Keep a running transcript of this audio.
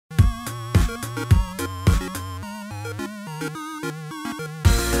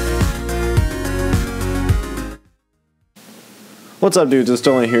What's up, dudes? It's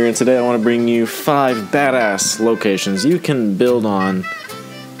Sterling here, and today I want to bring you 5 badass locations you can build on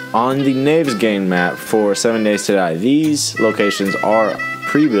the Navezgane map for 7 Days to Die. These locations are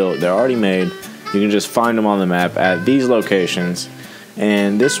pre-built, they're already made. You can just find them on the map at these locations,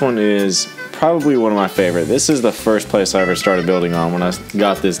 and this one is probably one of my favorite. This is the first place I ever started building on when I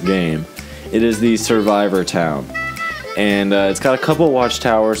got this game. It is the Survivor Town, and it's got a couple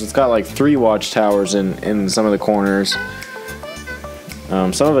watchtowers. It's got like 3 watchtowers in some of the corners.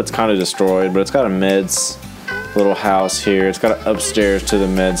 Some of it's kind of destroyed, but it's got a meds little house here. It's got an upstairs to the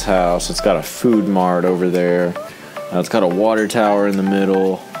meds house. It's got a food mart over there. It's got a water tower in the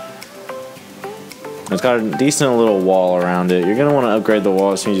middle. It's got a decent little wall around it. You're going to want to upgrade the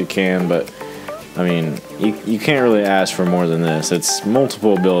wall as soon as you can, but I mean, you can't really ask for more than this. It's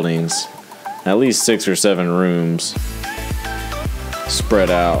multiple buildings, at least 6 or 7 rooms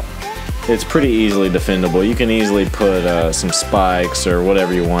spread out. It's pretty easily defendable. You can easily put some spikes or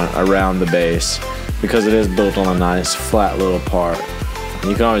whatever you want around the base because it is built on a nice flat little part.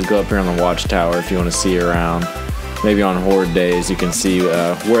 And you can always go up here on the watchtower if you want to see around. Maybe on horde days you can see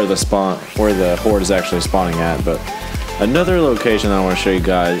where the horde is actually spawning at. But another location that I want to show you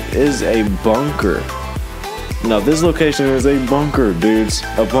guys is a bunker. Now this location is a bunker, dudes.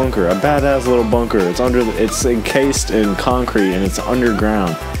 A bunker, a badass little bunker. It's encased in concrete and it's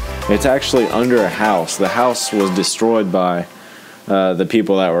underground. It's actually under a house. The house was destroyed by the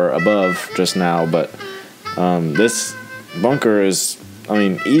people that were above just now, but this bunker is, I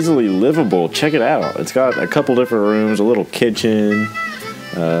mean, easily livable. Check it out. It's got a couple different rooms, a little kitchen,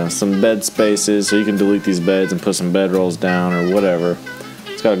 some bed spaces, so you can delete these beds and put some bedrolls down or whatever.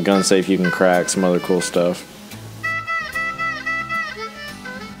 It's got a gun safe you can crack, some other cool stuff.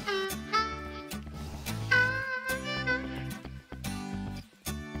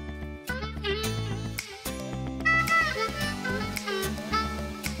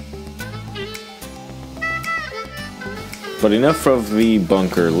 But enough of the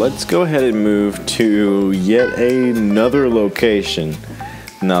bunker. Let's go ahead and move to yet another location.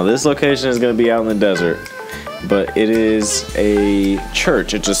 Now this location is going to be out in the desert, but it is a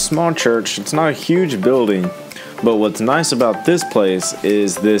church. It's a small church. It's not a huge building, but what's nice about this place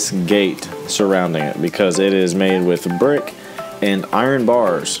is this gate surrounding it because it is made with brick and iron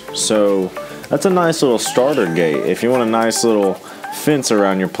bars. So that's a nice little starter gate. If you want a nice little fence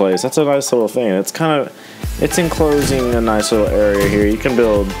around your place, that's a nice little thing. It's enclosing a nice little area here. You can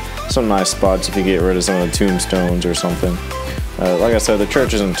build some nice spots if you get rid of some of the tombstones or something. Like I said, the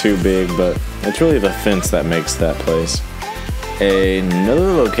church isn't too big, but it's really the fence that makes that place.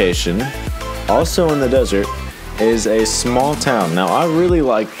 Another location, also in the desert, is a small town. Now I really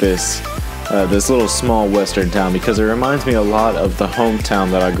like this little small western town because it reminds me a lot of the hometown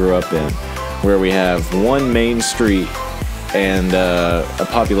that I grew up in, where we have one main street and a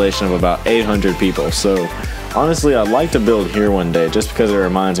population of about 800 people. So honestly, I'd like to build here one day just because it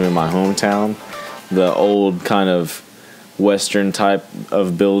reminds me of my hometown, the old kind of western type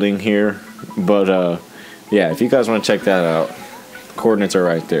of building here. But yeah, if you guys want to check that out, the coordinates are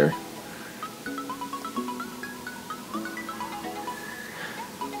right there.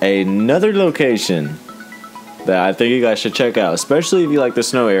 Another location that I think you guys should check out, especially if you like the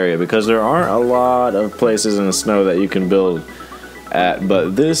snow area, because there aren't a lot of places in the snow that you can build at,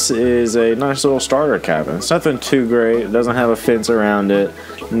 but this is a nice little starter cabin. It's nothing too great. It doesn't have a fence around it.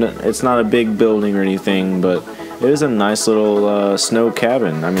 It's not a big building or anything, but it is a nice little snow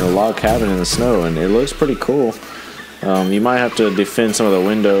cabin. I mean, a log cabin in the snow, and it looks pretty cool. You might have to defend some of the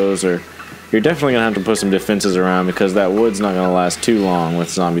windows, or you're definitely gonna have to put some defenses around because that wood's not gonna last too long with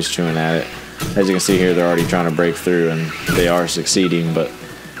zombies chewing at it. As you can see here, they're already trying to break through, and they are succeeding, but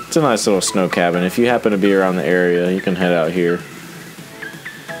it's a nice little snow cabin. If you happen to be around the area, you can head out here.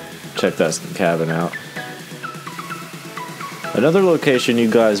 Check that cabin out. Another location you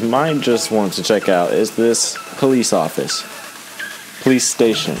guys might just want to check out is this police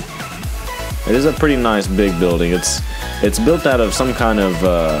station. It is a pretty nice big building. It's built out of some kind of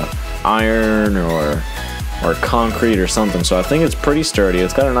iron or concrete or something, so I think it's pretty sturdy.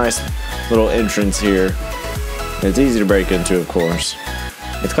 It's got a nice little entrance here. It's easy to break into, of course.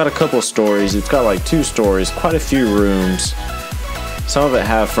 It's got a couple stories. It's got like 2 stories, quite a few rooms. Some of it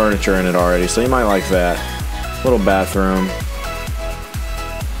have furniture in it already, so you might like that. Little bathroom.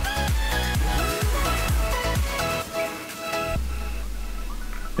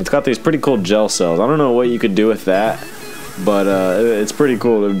 It's got these pretty cool gel cells. I don't know what you could do with that, but it's pretty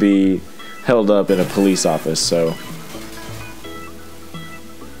cool to be held up in a police office. So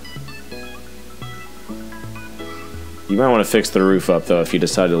You might want to fix the roof up though if you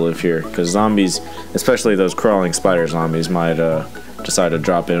decide to live here, because zombies, especially those crawling spider zombies, might decide to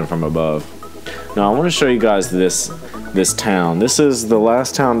drop in from above. Now I want to show you guys this town. This is the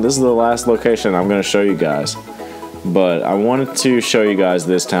last town. This is the last location I'm going to show you guys. But I wanted to show you guys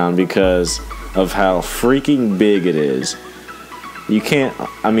this town because of how freaking big it is. You can't.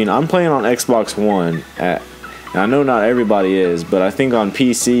 I mean, I'm playing on Xbox One and I know not everybody is, but I think on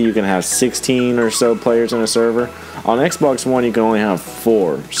PC you can have 16 or so players in a server. On Xbox One you can only have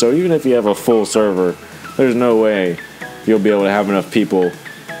 4. So even if you have a full server, there's no way you'll be able to have enough people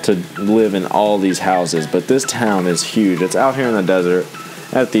to live in all these houses. But this town is huge. It's out here in the desert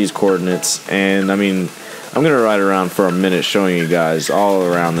at these coordinates, and I mean, I'm gonna ride around for a minute showing you guys all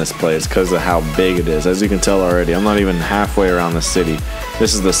around this place because of how big it is. As you can tell already, I'm not even halfway around the city.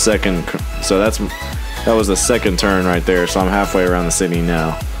 This is the second, so that was the second turn right there, so I'm halfway around the city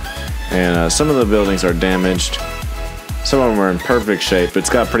now. And some of the buildings are damaged. Some of them are in perfect shape. It's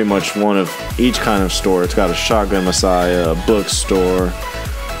got pretty much one of each kind of store. It's got a Shotgun Messiah, a bookstore.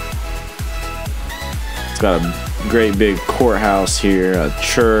 It's got a great big courthouse here, a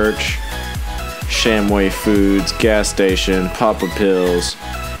church, Shamway Foods, gas station, Papa Pills.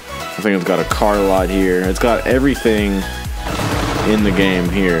 I think it's got a car lot here. It's got everything in the game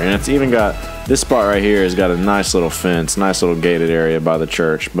here. And it's even got, this spot right here has got a nice little fence, nice little gated area by the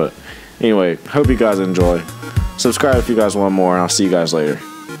church. But anyway, hope you guys enjoy. Subscribe if you guys want more, and I'll see you guys later.